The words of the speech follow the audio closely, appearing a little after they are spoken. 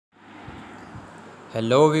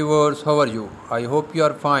Hello viewers, how are you? I hope you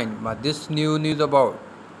are fine. But this new news about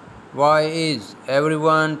why is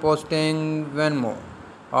everyone posting Venmo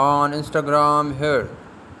on Instagram here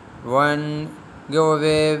when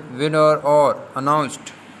giveaway winner or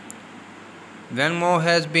announced. Venmo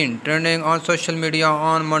has been trending on social media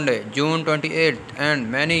on Monday, June 28th, and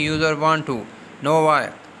many users want to know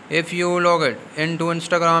why. If you logged into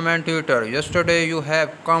Instagram and Twitter yesterday, you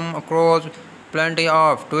have come across plenty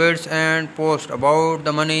of tweets and posts about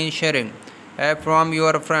the money sharing app from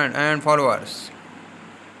your friends and followers.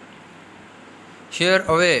 Share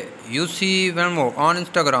away. You see Venmo on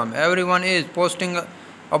Instagram. Everyone is posting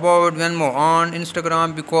about Venmo on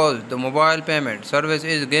Instagram because the mobile payment service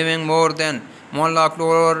is giving more than 1 lakh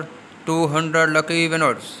or 200 lucky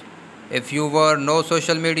winners. If you were no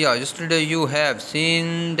social media yesterday, you have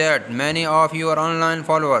seen that many of your online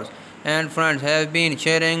followers and friends have been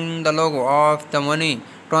sharing the logo of the money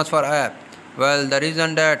transfer app. Well, the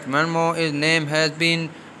reason that Venmo's name has been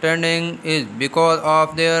trending is because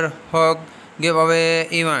of their hug giveaway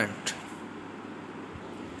event.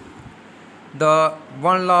 The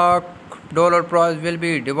 1 lakh dollar prize will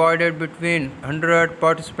be divided between 100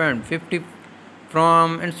 participants, 50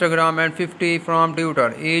 from Instagram and 50 from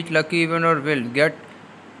Twitter. Each lucky winner will get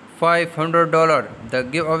 $500. The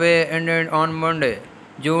giveaway ended on Monday,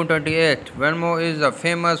 June 28th. Venmo is a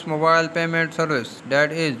famous mobile payment service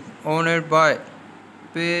that is owned by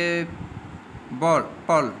PayPal.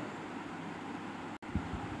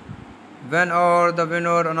 When are the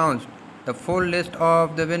winner announced? The full list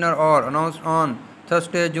of the winner are announced on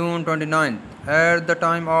Thursday, June 29th. At the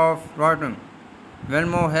time of writing,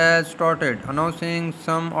 Venmo has started announcing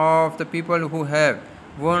some of the people who have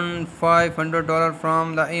won $500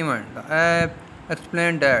 from the event. The app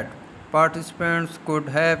explained that participants could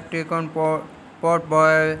have taken part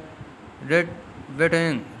by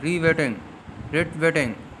retweeting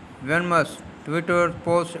Venmo's Twitter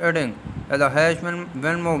post adding as a hash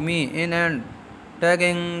Venmo me in and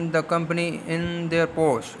tagging the company in their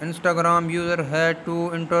post. Instagram user had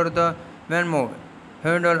to enter the Venmo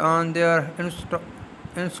handle on their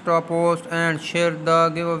Insta post and share the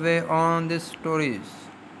giveaway on these stories.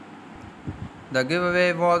 The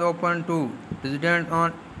giveaway was open to residents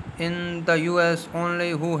in the US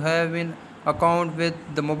only who have an account with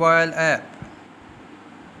the mobile app.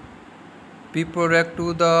 People react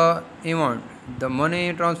to the event. The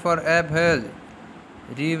money transfer app has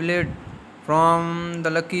revealed from the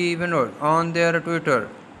lucky winners on their Twitter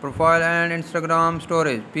profile and Instagram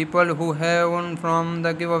stories. People who have won from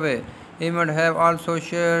the giveaway event have also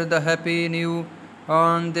shared the happy news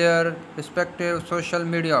on their respective social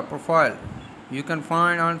media profile. You can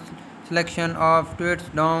find a selection of tweets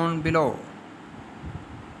down below.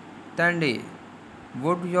 Tandy,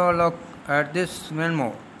 would you look at this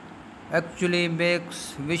Venmo? Actually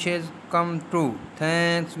makes wishes come true.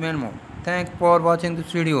 Thanks Venmo. Thanks for watching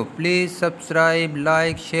this video. Please subscribe,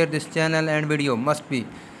 like, share this channel and video must be.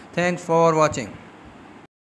 Thanks for watching.